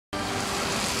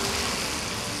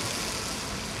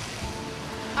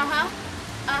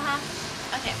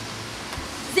Okay.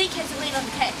 Zeke has the lead on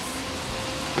the case.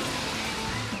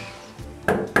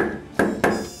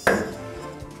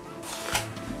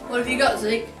 What have you got,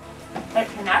 Zeke?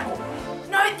 It's an apple.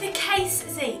 No, the case,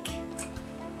 Zeke.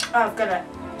 Oh, I've got it.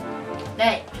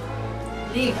 Nate,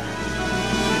 lever.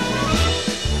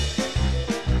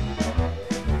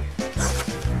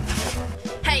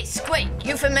 Hey, Squeak,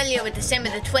 you familiar with December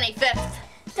the 25th?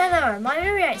 Don't know, my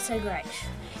memory ain't so great.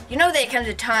 You know there comes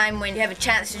a time when you have a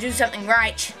chance to do something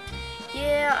right.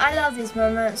 Yeah, I love these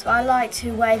moments. I like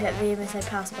to wave at them as they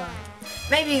pass by.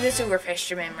 Maybe this will refresh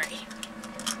your memory.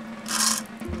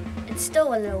 It's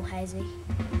still a little hazy.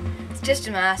 It's just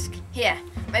a mask. Here,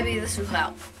 maybe this will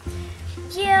help.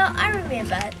 Yeah, I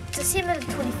remember. December the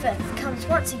 25th comes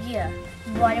once a year.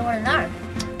 Why do you want to know?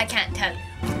 I can't tell you.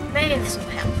 Maybe this will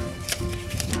help.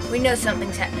 We know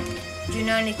something's happening. Do you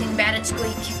know anything about it,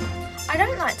 Squeak? I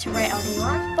don't like to rate on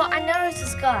anyone, but I know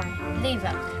this guy,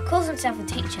 Lever, calls himself a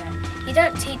teacher. He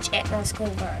don't teach at my school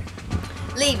though.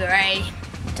 Lever, eh?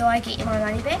 Do I get my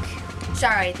money back?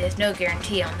 Sorry, there's no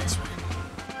guarantee on this one.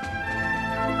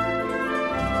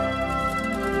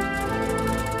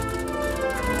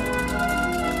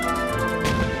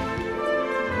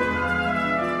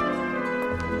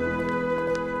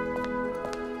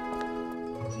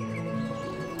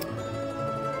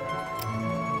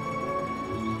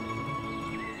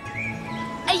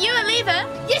 Are you a lever?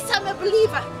 Yes, I'm a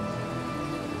believer.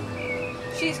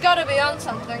 She's got to be on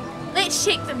something. Let's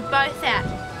check them both out.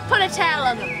 Put a towel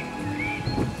on them.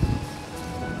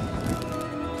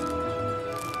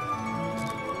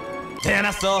 Then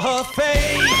I saw her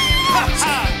face.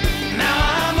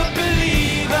 Now I'm a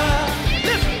believer.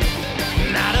 Listen,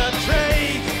 not a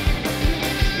trace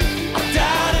of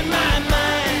doubt in my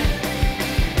mind.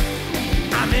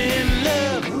 I'm in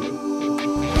love.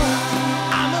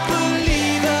 I'm a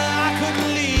believer. I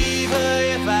couldn't leave her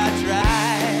if I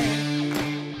tried.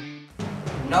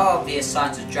 No obvious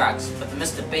signs of drugs, but the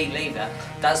Mr. B lever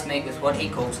does meet with what he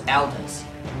calls elders.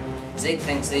 Zeke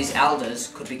thinks these elders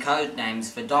could be code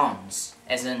names for dons,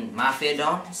 as in mafia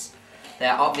dons. They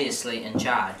are obviously in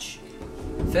charge.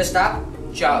 First up,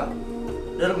 Joe.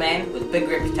 Little man with big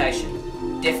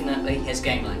reputation. Definitely has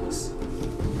gang links.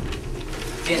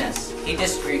 Dennis. He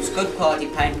distributes good quality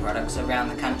paint products around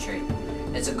the country.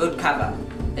 It's a good cover.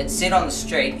 It's said on the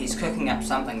street he's cooking up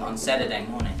something on Saturday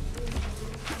morning.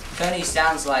 Tony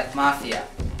sounds like mafia.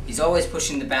 He's always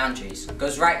pushing the boundaries,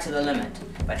 goes right to the limit,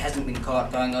 but hasn't been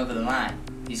caught going over the line.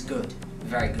 He's good,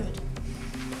 very good.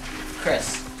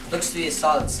 Chris looks to be a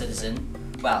solid citizen.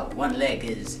 Well, one leg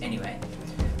is anyway.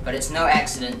 But it's no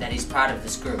accident that he's part of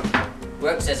this group.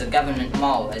 Works as a government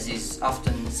mole, as he's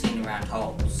often seen around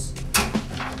holes.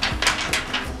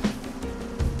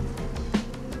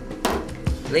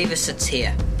 Lever sits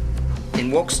here, then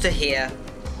walks to here.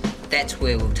 That's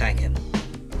where we'll take him.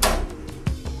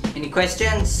 Any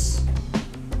questions?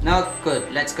 No? Good,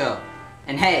 let's go.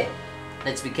 And hey,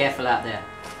 let's be careful out there.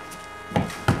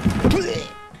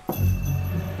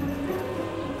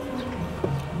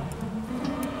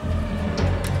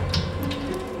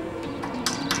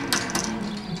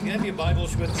 You have your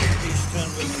Bibles with you, please turn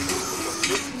with me.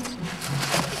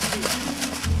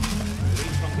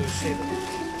 Read from verse 7.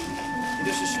 It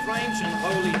is a strange and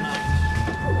holy night.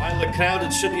 While the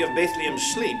crowded city of Bethlehem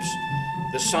sleeps,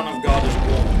 the Son of God is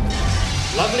born.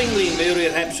 Lovingly Mary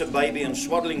wraps a baby in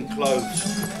swaddling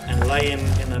clothes and lay him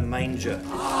in a manger.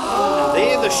 And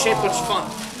there the shepherds find.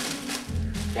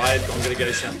 Quiet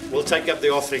congregation. We'll take up the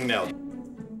offering now.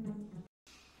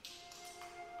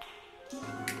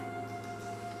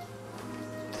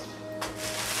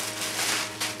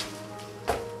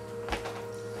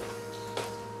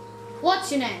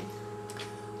 What's your name?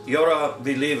 You're a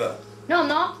believer. No, I'm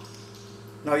not.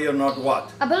 No, you're not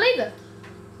what? A believer.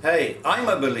 Hey, I'm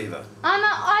a believer.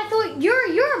 I thought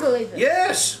you're a believer.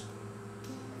 Yes!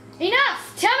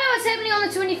 Enough! Tell me what's happening on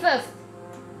the 25th.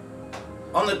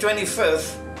 On the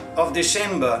 25th of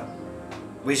December,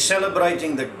 we're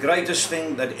celebrating the greatest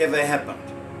thing that ever happened.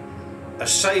 A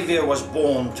Savior was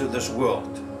born to this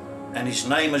world, and His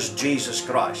name is Jesus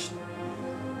Christ.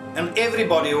 And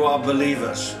everybody who are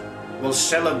believers will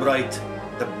celebrate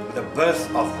the birth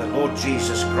of the Lord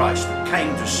Jesus Christ, who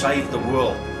came to save the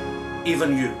world,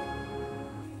 even you.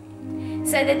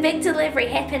 So the big delivery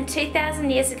happened 2,000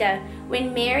 years ago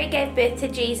when Mary gave birth to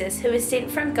Jesus, who was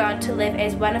sent from God to live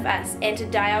as one of us and to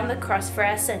die on the cross for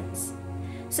our sins.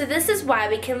 So this is why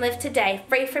we can live today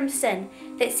free from sin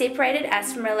that separated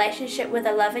us from relationship with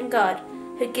a loving God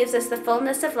who gives us the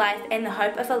fullness of life and the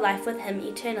hope of a life with Him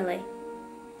eternally.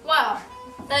 Wow,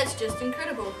 that's just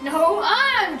incredible. No,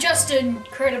 I'm just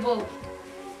incredible.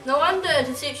 No wonder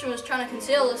deception was trying to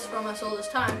conceal this from us all this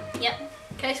time. Yep.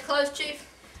 Case closed, Chief.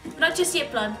 Not just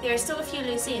yet, Blonde. There are still a few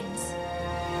loose ends.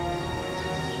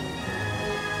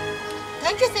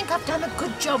 Don't you think I've done a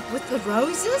good job with the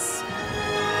roses?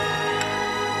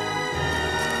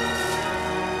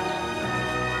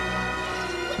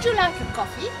 Would you like a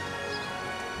coffee?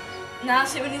 Now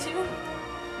 77.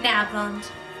 Now, Blonde.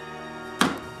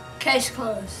 Case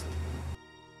closed.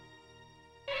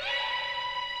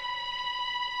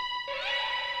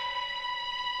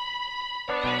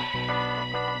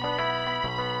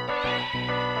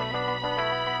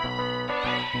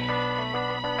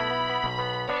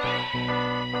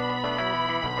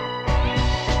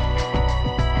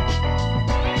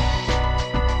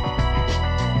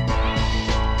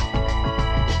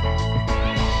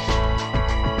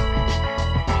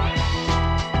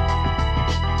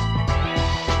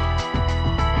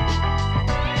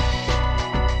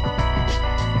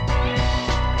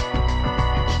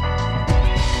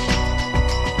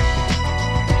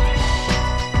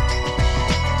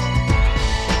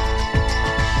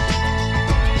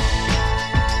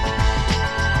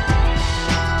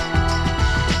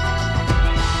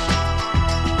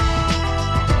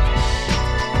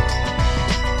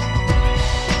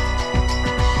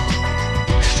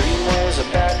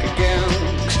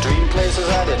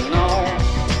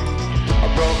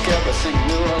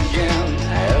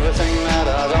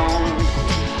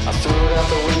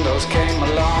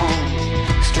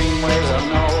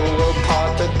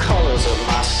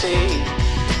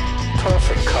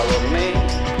 Perfect color me.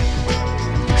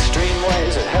 Extreme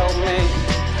ways that help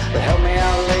me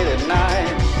out late at night.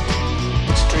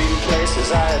 Extreme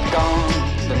places I had gone,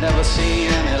 but never see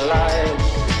any light.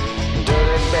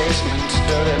 Dirty basements,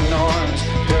 dirty noise,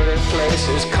 dirty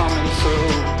places coming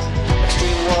through.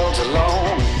 Extreme worlds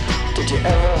alone. Did you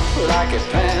ever like it,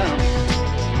 Pam?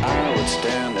 I would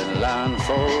stand in line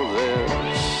for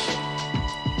this.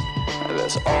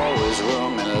 There's always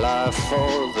room in life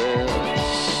for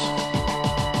this.